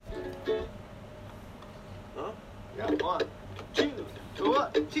Yeah, one,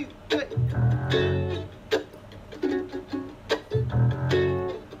 two, three.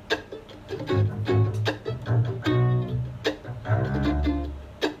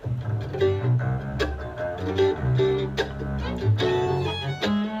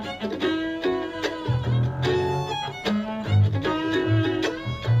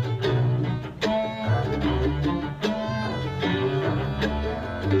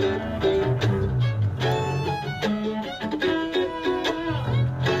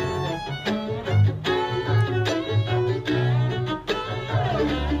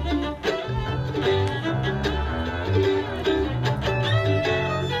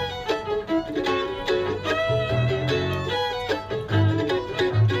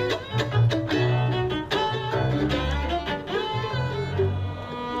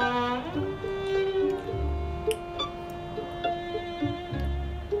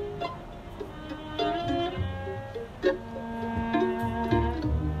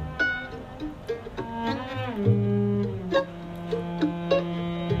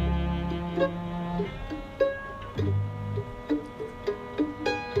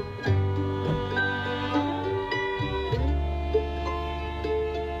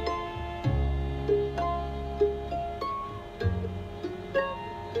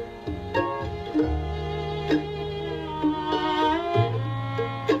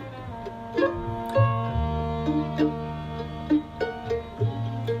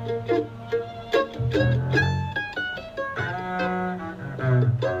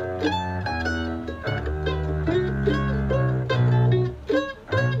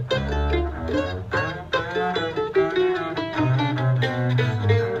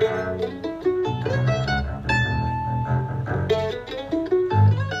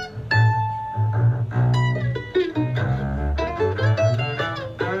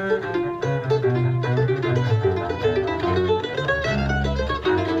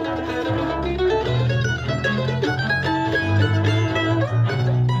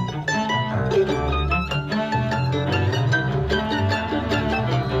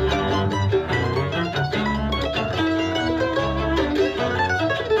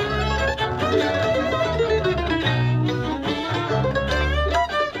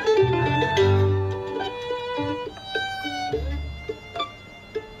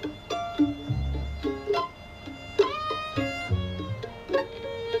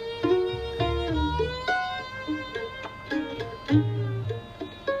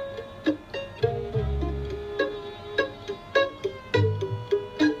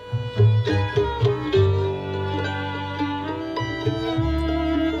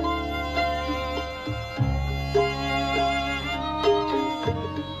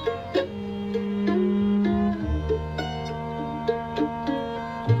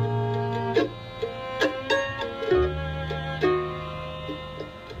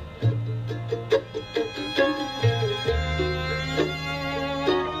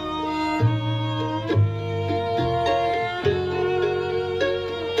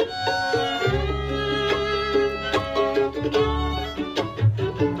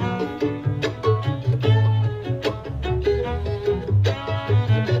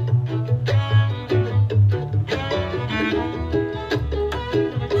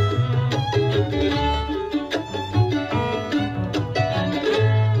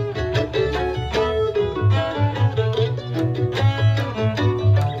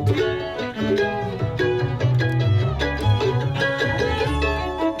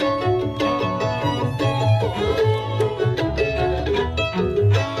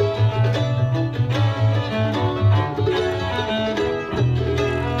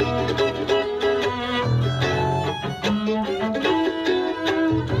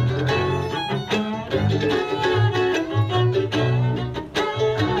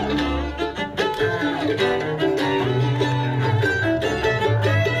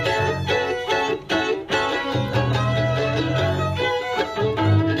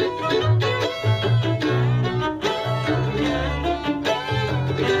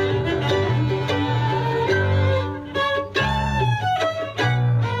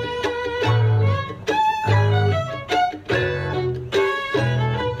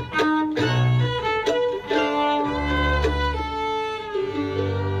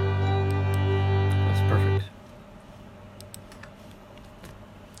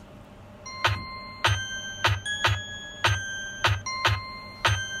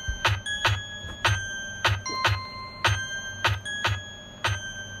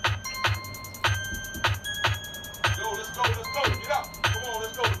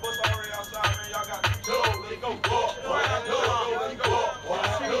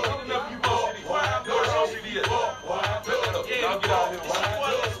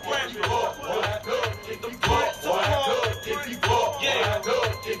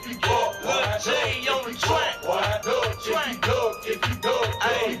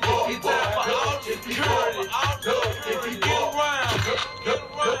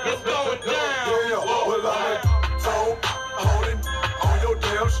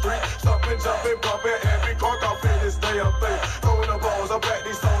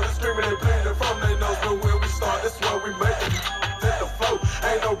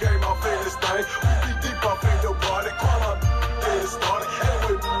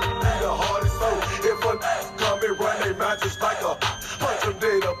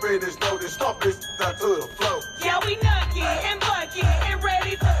 haters know to stop this down to the flow. Yeah, we nucky and bucky and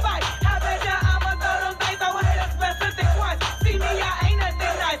ready to fight. How about ya? I'ma throw them things over haters better than twice. See me, I ain't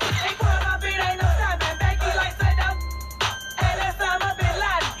nothing nice. Ain't caught up, it ain't no stopping. Becky like Saddam. And that's Osama bin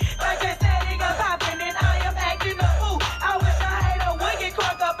Laden. Like they said, it got poppin' and I am acting a fool. I wish a hater would get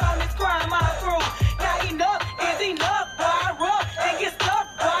crunk up on this crime, my crew. Now enough is enough, boy. I rub and get stuck,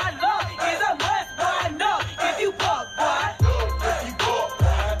 boy. Love is a must, boy. No, if you fuck, boy.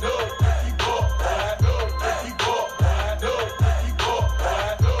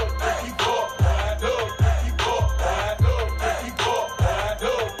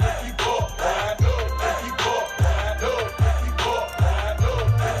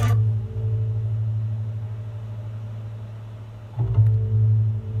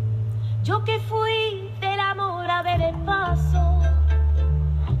 Yo que fui del amor a ver el paso,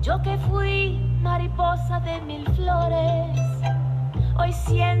 yo que fui mariposa de mil flores, hoy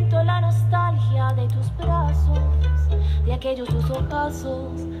siento la nostalgia de tus brazos, de aquellos tus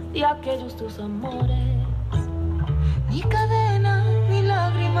ocasos, de aquellos tus amores. Ni cadenas ni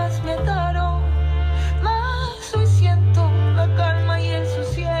lágrimas me ataron, mas hoy siento la calma y el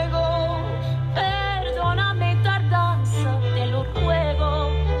sosiego. Perdóname tardanza de los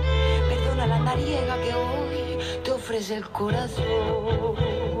juegos, perdona la andariega que hoy te ofrece el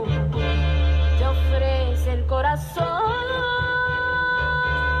corazón.